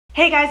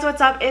Hey guys,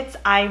 what's up? It's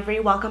Ivory.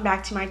 Welcome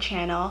back to my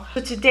channel.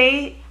 So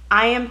today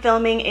I am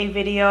filming a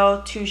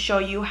video to show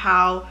you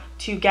how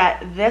to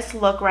get this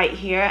look right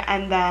here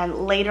and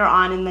then later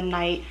on in the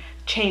night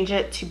change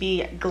it to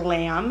be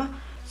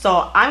glam.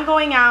 So I'm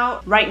going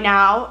out right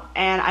now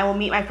and I will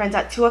meet my friends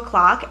at 2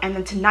 o'clock, and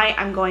then tonight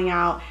I'm going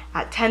out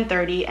at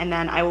 10:30 and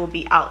then I will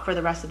be out for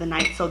the rest of the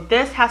night. So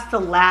this has to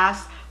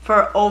last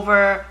for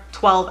over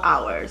 12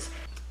 hours.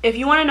 If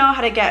you want to know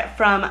how to get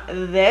from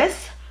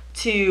this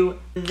to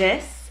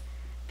this,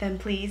 then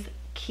please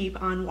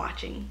keep on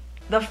watching.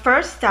 The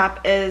first step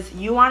is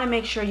you want to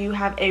make sure you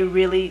have a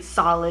really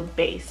solid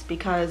base,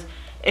 because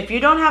if you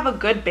don't have a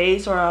good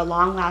base or a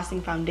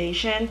long-lasting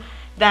foundation,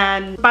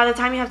 then by the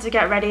time you have to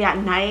get ready at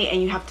night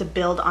and you have to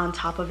build on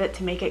top of it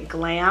to make it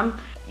glam,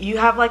 you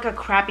have like a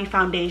crappy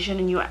foundation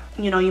and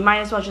you might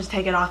as well just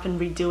take it off and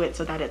redo it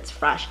so that it's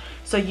fresh.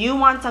 So you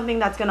want something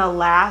that's gonna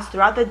last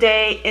throughout the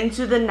day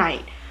into the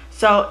night.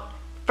 So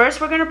first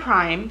we're gonna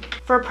prime.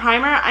 For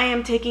primer, I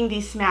am taking the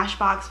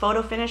Smashbox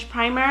Photofinish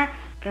primer,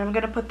 and I'm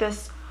gonna put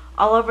this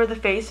all over the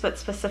face, but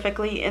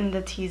specifically in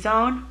the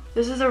T-zone.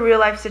 This is a real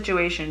life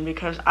situation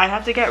because I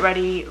have to get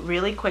ready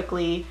really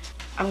quickly.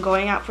 I'm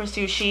going out for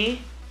sushi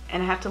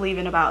and I have to leave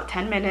in about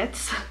 10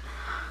 minutes.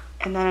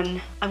 And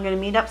then I'm gonna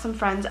meet up some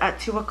friends at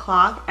 2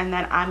 o'clock, and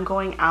then I'm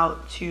going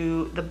out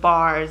to the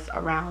bars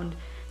around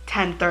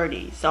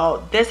 10:30.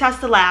 So this has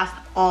to last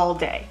all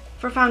day.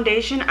 For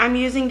foundation, I'm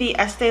using the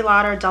Estee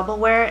Lauder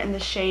DoubleWear in the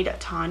shade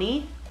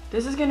Tawny.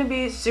 This is gonna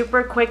be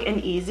super quick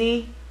and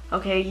easy.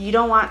 Okay, you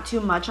don't want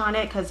too much on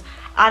it because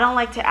I don't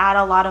like to add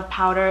a lot of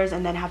powders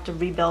and then have to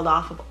rebuild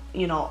off of,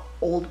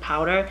 old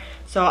powder.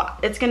 So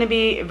it's gonna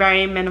be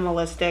very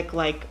minimalistic,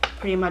 like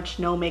pretty much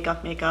no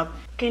makeup.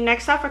 Okay,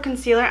 next up for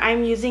concealer,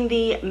 I'm using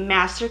the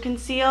Master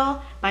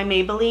Conceal by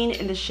Maybelline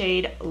in the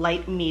shade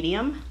Light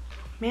Medium.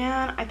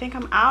 Man, I think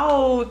I'm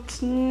out.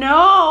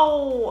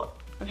 No!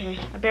 Okay,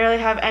 I barely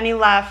have any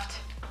left.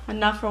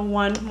 Enough for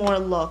one more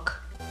look.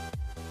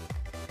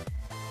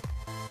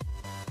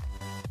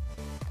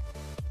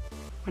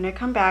 When I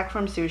come back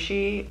from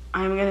sushi,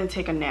 I'm gonna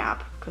take a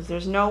nap because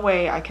there's no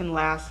way I can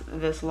last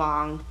this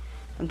long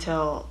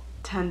until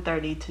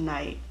 10:30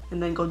 tonight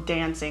and then go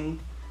dancing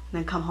and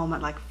then come home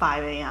at like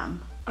 5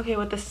 a.m. Okay,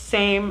 with the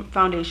same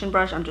foundation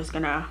brush, I'm just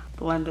gonna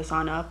blend this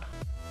on up.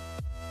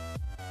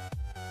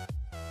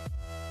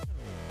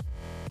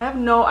 I have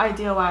no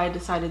idea why I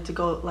decided to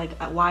go,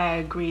 why I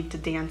agreed to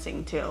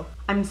dancing too.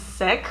 I'm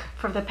sick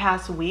for the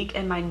past week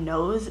and my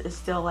nose is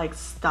still like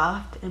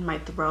stuffed and my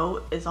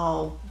throat is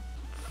all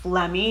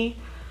phlegmy,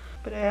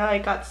 but I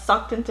got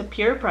sucked into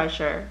peer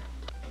pressure.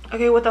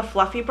 Okay, with a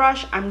fluffy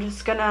brush, I'm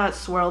just gonna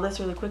swirl this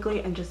really quickly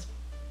and just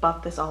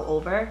buff this all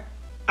over.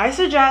 I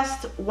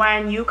suggest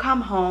when you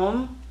come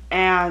home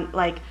and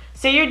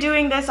say you're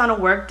doing this on a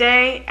work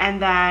day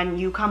and then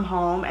you come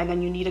home and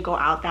then you need to go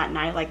out that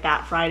night, like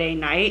that Friday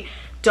night,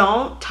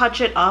 don't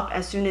touch it up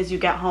as soon as you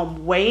get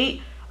home.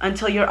 Wait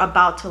until you're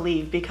about to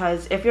leave,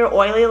 because if you're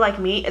oily like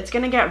me, it's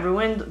gonna get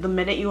ruined the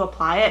minute you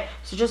apply it.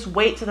 So just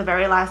wait to the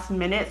very last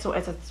minute so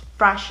it's as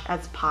fresh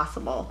as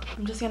possible.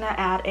 I'm just gonna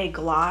add a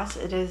gloss.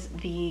 It is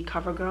the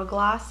CoverGirl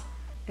gloss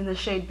in the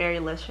shade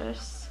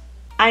Berrylicious.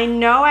 I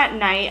know at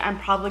night I'm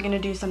probably gonna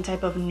do some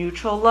type of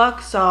neutral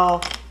look, so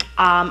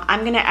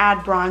I'm gonna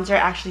add bronzer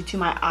actually to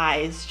my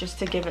eyes just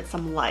to give it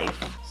some life.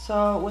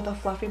 So with a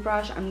fluffy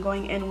brush, I'm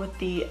going in with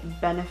the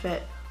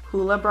Benefit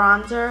Hoola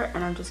bronzer,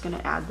 and I'm just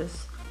gonna add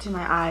this to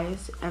my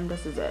eyes, and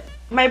this is it.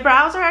 My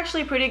brows are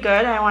actually pretty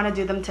good. I wanna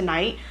do them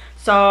tonight,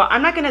 so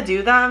I'm not gonna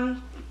do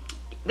them.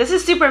 This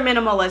is super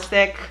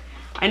minimalistic.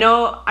 I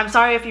know, I'm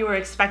sorry if you were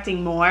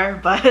expecting more,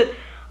 but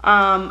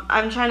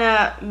I'm trying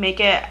to make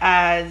it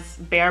as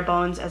bare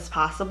bones as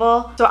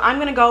possible. So I'm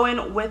gonna go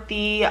in with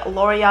the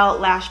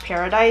L'Oreal Lash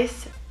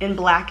Paradise in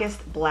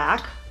Blackest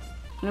Black.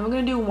 And I'm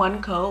gonna do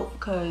one coat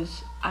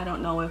because I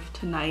don't know if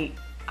tonight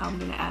I'm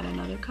gonna add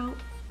another coat.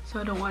 So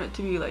I don't want it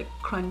to be like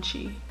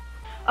crunchy.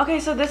 Okay,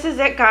 so this is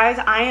it, guys.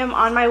 I am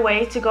on my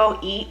way to go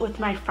eat with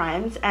my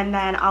friends, and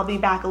then I'll be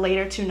back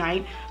later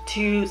tonight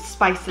to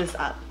spice this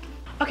up.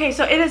 Okay,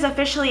 so it is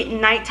officially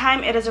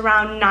nighttime. It is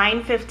around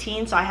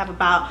 9:15, so I have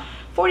about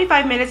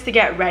 45 minutes to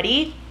get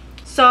ready.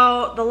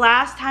 So the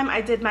last time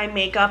I did my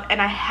makeup,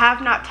 and I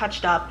have not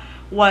touched up,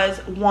 was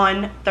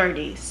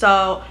 1:30.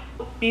 So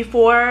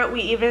before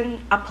we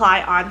even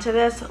apply onto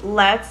this,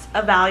 let's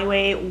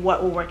evaluate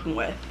what we're working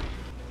with.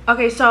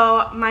 Okay,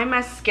 so my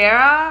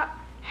mascara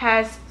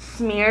has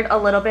smeared a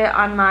little bit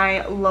on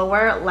my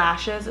lower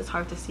lashes. It's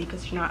hard to see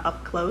because you're not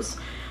up close.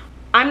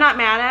 I'm not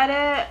mad at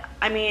it.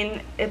 I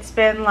mean, it's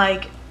been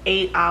like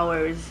 8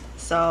 hours,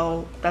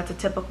 so that's a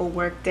typical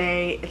work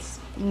day. It's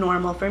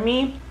normal for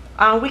me.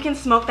 We can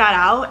smoke that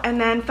out. And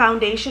then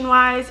foundation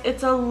wise,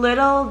 it's a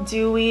little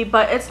dewy,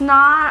 but it's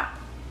not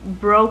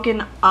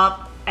broken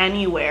up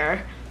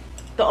anywhere.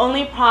 The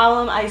only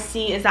problem I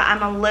see is that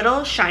I'm a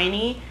little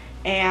shiny,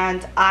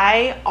 and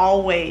I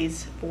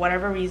always, for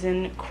whatever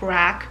reason,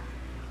 crack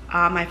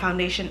my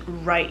foundation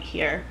right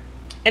here.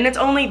 And it's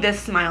only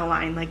this smile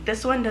line. Like,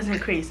 this one doesn't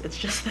crease, it's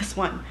just this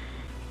one.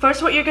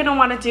 First, what you're gonna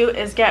want to do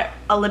is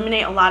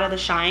eliminate a lot of the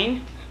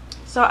shine.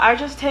 So I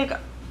just take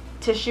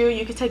tissue.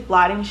 You could take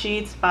blotting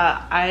sheets,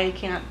 but I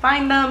can't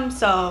find them.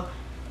 So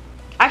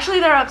actually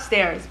they're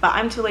upstairs, but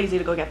I'm too lazy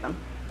to go get them.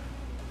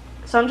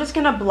 So I'm just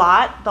gonna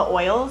blot the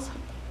oils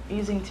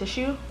using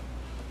tissue.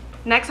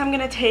 Next, I'm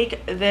gonna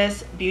take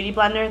this beauty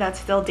blender that's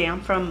still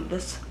damp from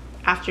this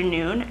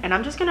afternoon, and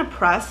I'm just gonna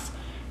press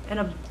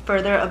and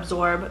further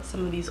absorb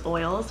some of these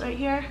oils right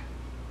here.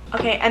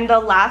 Okay, and the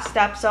last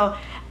step, so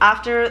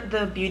after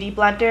the beauty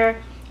blender,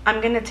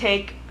 I'm gonna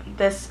take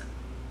this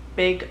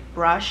big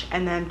brush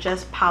and then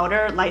just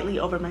powder lightly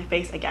over my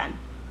face again.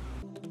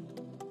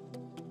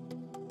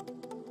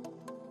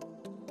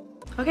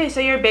 Okay, so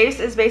your base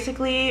is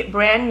basically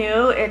brand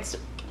new. It's,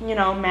 you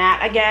know,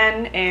 matte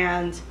again,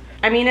 and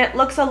I mean, it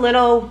looks a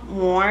little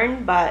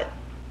worn, but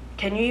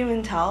can you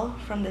even tell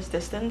from this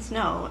distance?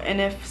 No.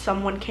 And if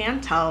someone can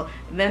tell,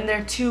 then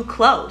they're too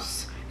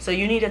close. So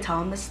you need to tell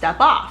them to step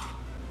off.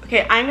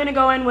 Okay, I'm gonna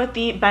go in with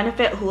the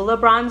Benefit Hoola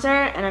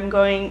bronzer, and I'm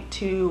going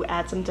to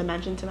add some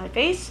dimension to my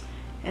face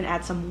and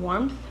add some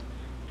warmth.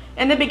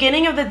 In the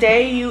beginning of the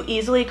day, you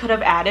easily could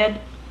have added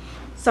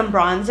some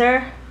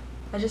bronzer.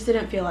 I just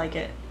didn't feel like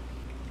it.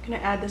 I'm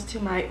gonna add this to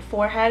my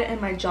forehead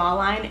and my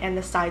jawline and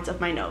the sides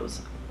of my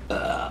nose.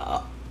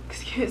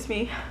 Excuse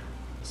me.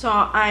 So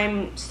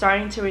I'm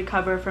starting to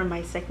recover from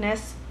my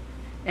sickness,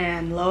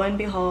 and lo and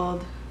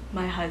behold,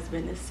 my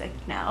husband is sick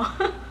now.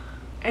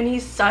 And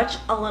he's such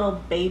a little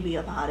baby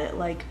about it.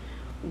 Like,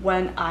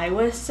 when I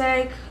was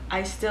sick,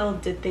 I still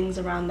did things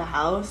around the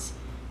house,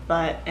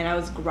 and I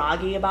was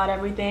groggy about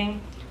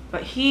everything.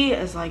 But he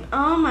is like,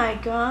 oh my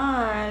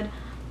god,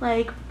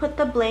 like, put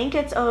the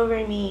blankets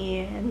over me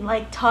and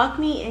like tuck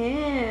me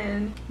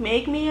in,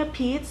 make me a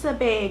pizza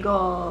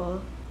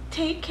bagel,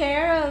 take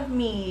care of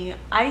me.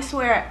 I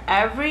swear,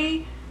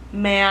 every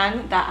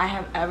man that I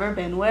have ever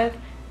been with,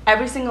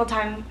 every single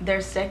time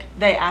they're sick,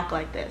 they act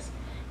like this.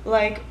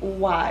 Like,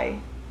 why?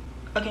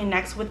 Okay,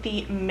 next with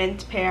the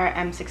Mint Pear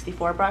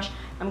M64 brush,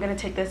 I'm gonna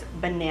take this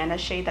banana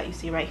shade that you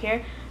see right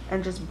here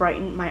and just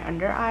brighten my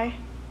under eye.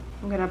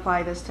 I'm gonna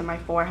apply this to my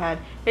forehead,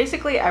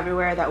 basically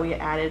everywhere that we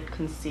added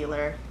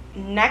concealer.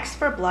 Next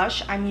for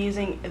blush, I'm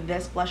using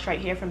this blush right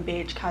here from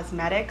BH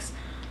Cosmetics,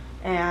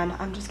 and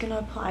I'm just gonna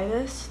apply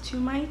this to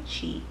my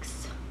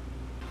cheeks.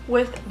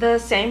 With the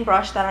same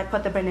brush that I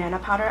put the banana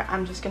powder,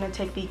 I'm just gonna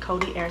take the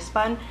Coty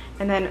Airspun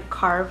and then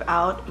carve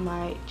out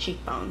my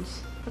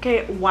cheekbones.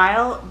 Okay,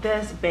 while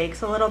this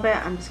bakes a little bit,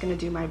 I'm just gonna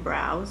do my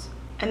brows.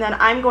 And then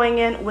I'm going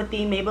in with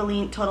the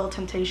Maybelline Total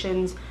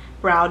Temptations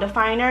Brow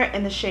Definer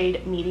in the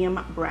shade Medium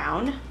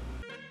Brown.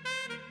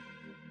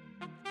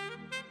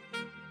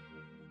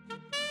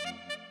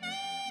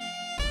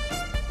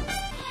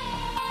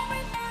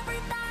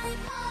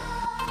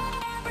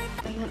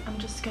 And then I'm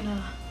just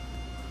gonna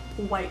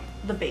wipe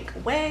the bake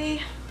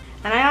away.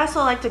 And I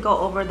also like to go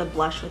over the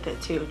blush with it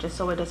too, just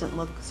so it doesn't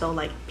look so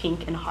like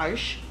pink and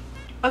harsh.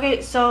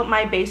 Okay, so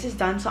my base is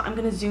done, so I'm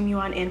gonna zoom you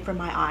on in for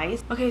my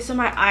eyes. Okay, so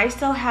my eyes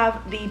still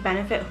have the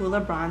Benefit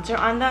Hoola bronzer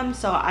on them,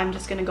 so I'm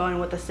just gonna go in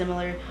with a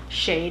similar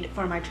shade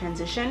for my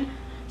transition.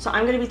 So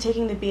I'm gonna be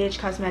taking the BH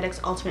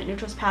Cosmetics Ultimate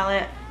Neutrals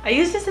palette. I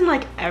use this in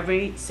like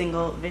every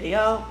single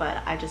video,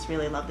 but I just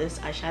really love this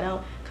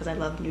eyeshadow because I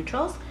love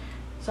neutrals.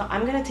 So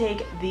I'm gonna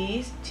take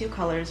these two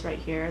colors right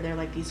here. They're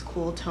like these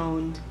cool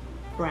toned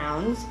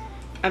browns.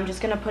 I'm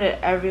just gonna put it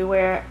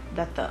everywhere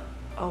that the,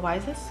 oh, why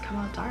is this come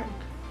out dark?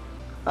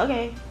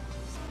 Okay,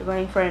 we're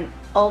going for an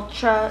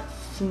ultra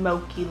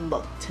smoky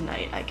look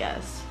tonight, I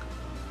guess.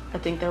 I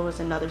think there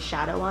was another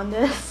shadow on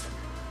this.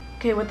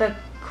 Okay, with a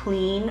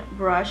clean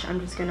brush,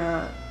 I'm just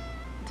gonna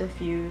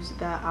diffuse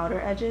the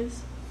outer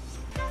edges.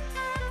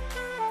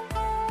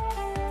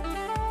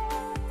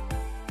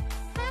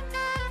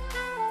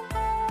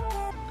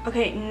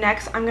 Okay,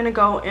 next I'm gonna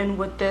go in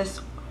with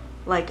this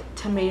like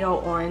tomato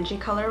orangey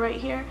color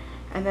right here,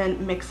 and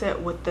then mix it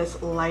with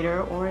this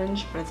lighter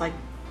orange, but it's like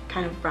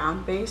kind of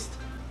brown based.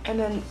 And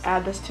then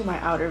add this to my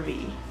outer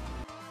V.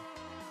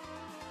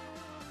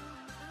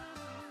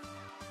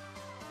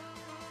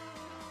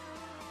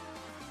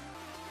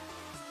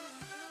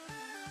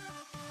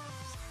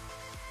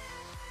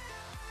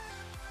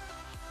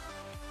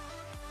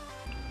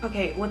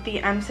 Okay, with the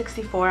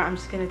M64, I'm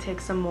just gonna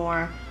take some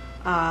more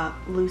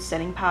loose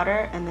setting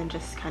powder and then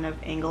just kind of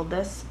angle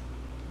this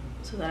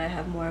so that I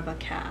have more of a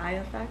cat eye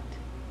effect.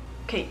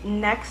 Okay,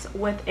 next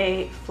with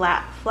a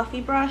flat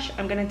fluffy brush,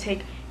 I'm gonna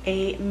take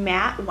a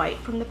matte white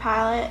from the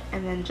palette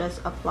and then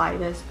just apply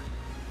this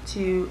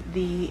to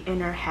the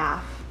inner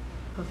half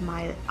of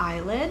my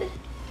eyelid.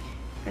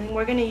 And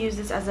we're gonna use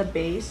this as a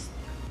base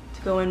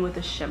to go in with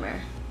a shimmer.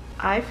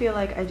 I feel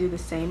like I do the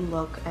same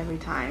look every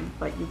time,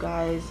 but you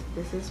guys,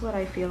 this is what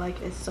I feel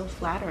like is so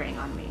flattering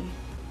on me.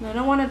 And I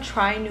don't want to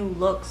try new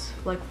looks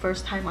like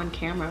first time on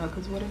camera,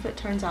 because what if it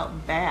turns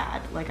out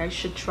bad? Like, I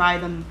should try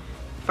them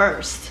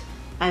first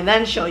and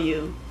then show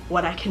you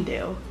what I can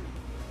do.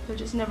 I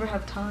just never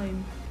have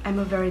time. I'm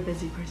a very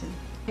busy person.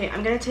 Okay,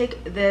 I'm gonna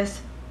take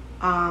this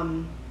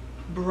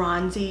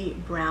bronzy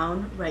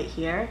brown right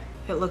here.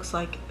 It looks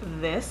like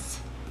this.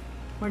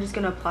 we're just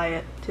gonna apply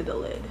it to the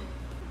lid.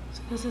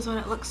 So this is what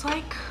it looks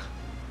like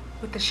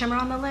with the shimmer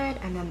on the lid,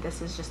 and then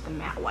this is just the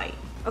matte white.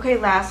 Okay,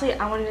 lastly,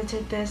 I wanted to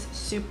take this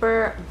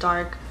super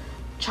dark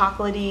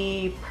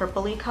chocolatey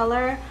purpley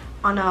color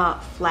on a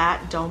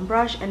flat dome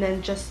brush and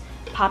then just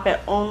pop it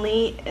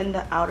only in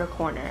the outer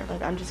corner.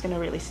 Like, I'm just gonna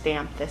really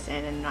stamp this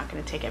in and not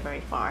gonna take it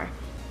very far.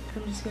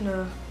 I'm just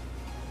gonna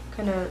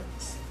kind of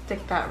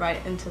stick that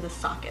right into the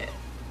socket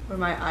where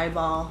my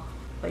eyeball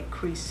like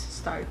crease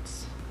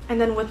starts. And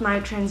then with my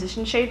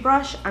transition shade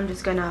brush, I'm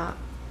just gonna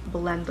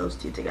blend those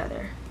two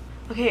together.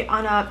 Okay,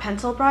 on a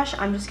pencil brush,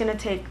 I'm just gonna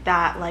take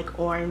that like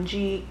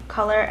orangey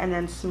color and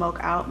then smoke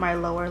out my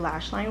lower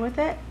lash line with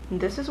it. And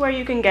this is where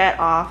you can get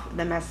off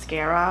the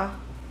mascara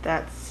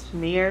that's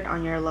smeared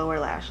on your lower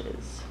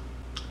lashes.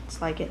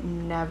 It's like it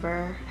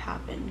never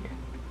happened.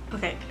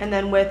 Okay, and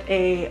then with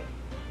a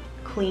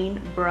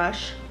clean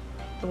brush,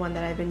 the one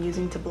that I've been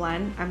using to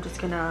blend, I'm just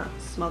gonna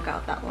smoke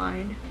out that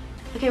line.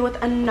 Okay,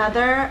 with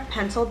another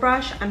pencil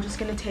brush, I'm just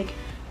gonna take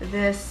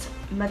this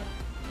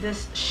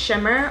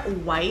shimmer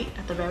white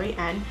at the very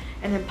end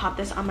and then pop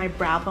this on my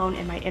brow bone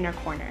in my inner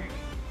corner.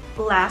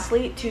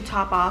 Lastly, to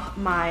top off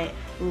my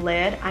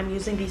lid, I'm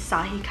using the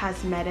Sahi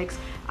Cosmetics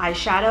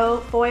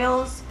eyeshadow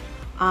foils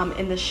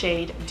in the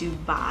shade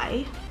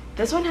Dubai.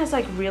 This one has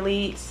like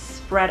really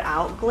spread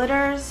out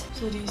glitters.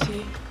 So do you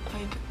see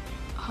like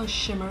how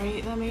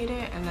shimmery that made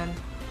it? And then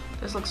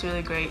this looks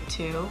really great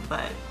too,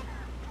 but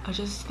I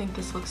just think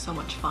this looks so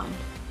much fun.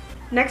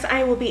 Next,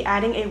 I will be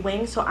adding a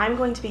wing, so I'm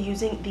going to be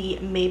using the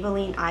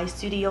Maybelline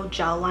Eyestudio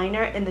gel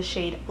liner in the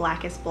shade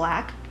Blackest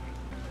Black.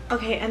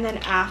 Okay, and then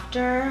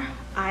after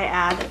I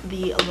add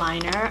the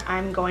liner,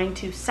 I'm going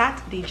to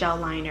set the gel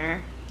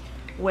liner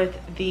with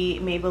the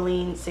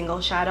Maybelline Single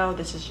Shadow.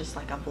 This is just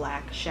like a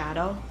black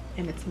shadow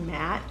and it's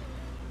matte.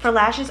 For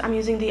lashes, I'm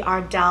using the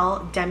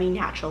Ardell Demi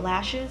Natural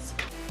Lashes.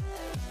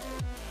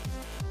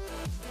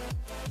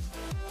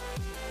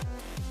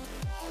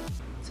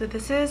 So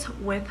this is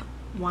with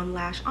one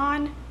lash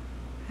on,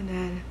 and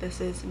then this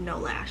is no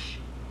lash.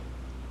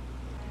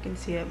 You can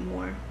see it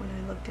more when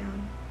I look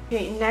down.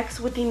 Okay,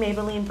 next with the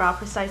Maybelline Brow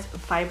Precise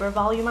Fiber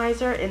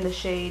Volumizer in the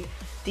shade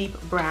Deep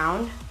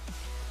Brown,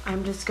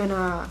 I'm just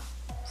gonna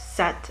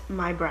set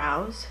my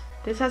brows.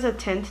 This has a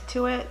tint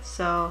to it,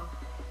 so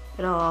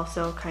it'll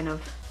also kind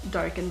of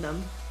darken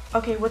them.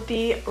 Okay, with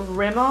the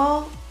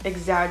Rimmel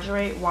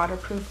Exaggerate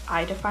Waterproof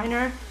Eye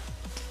Definer,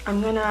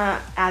 I'm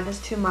gonna add this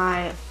to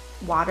my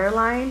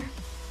waterline.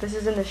 This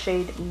is in the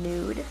shade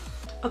Nude.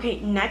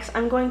 Okay, next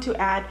I'm going to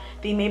add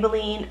the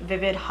Maybelline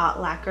Vivid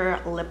Hot Lacquer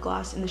Lip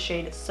Gloss in the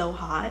shade So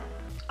Hot.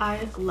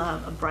 I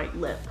love a bright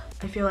lip.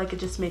 I feel like it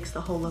just makes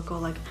the whole look go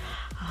like,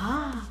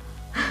 ah.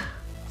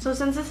 So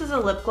since this is a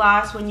lip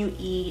gloss, when you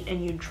eat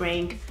and you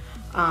drink,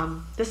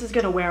 this is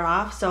gonna wear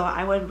off, so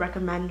I would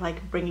recommend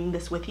like bringing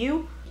this with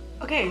you.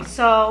 Okay,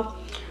 so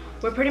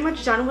we're pretty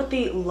much done with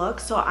the look,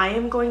 so I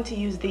am going to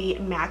use the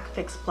MAC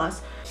Fix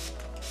Plus.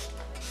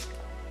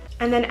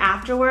 And then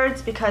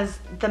afterwards, because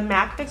the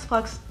MAC Fix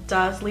Plus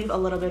does leave a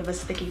little bit of a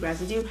sticky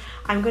residue,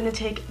 I'm going to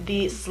take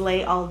the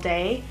Slay All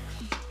Day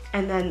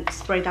and then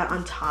spray that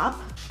on top.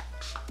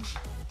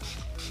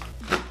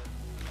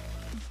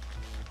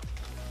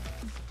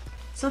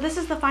 So this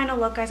is the final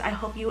look, guys. I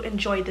hope you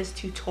enjoyed this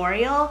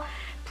tutorial.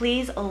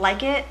 Please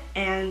like it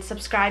and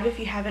subscribe if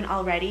you haven't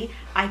already.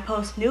 I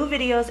post new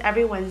videos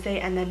every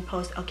Wednesday and then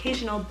post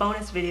occasional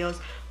bonus videos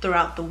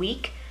throughout the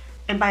week.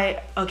 And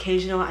by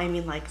occasional, I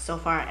mean like so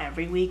far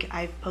every week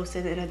I've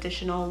posted an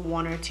additional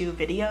 1 or 2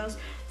 videos.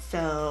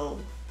 So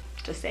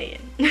just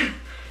saying.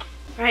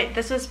 Alright,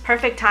 this was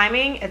perfect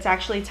timing. It's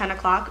actually 10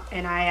 o'clock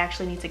and I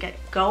actually need to get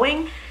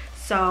going.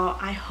 So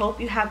I hope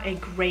you have a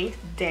great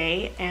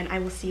day and I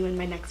will see you in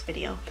my next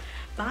video.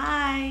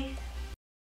 Bye!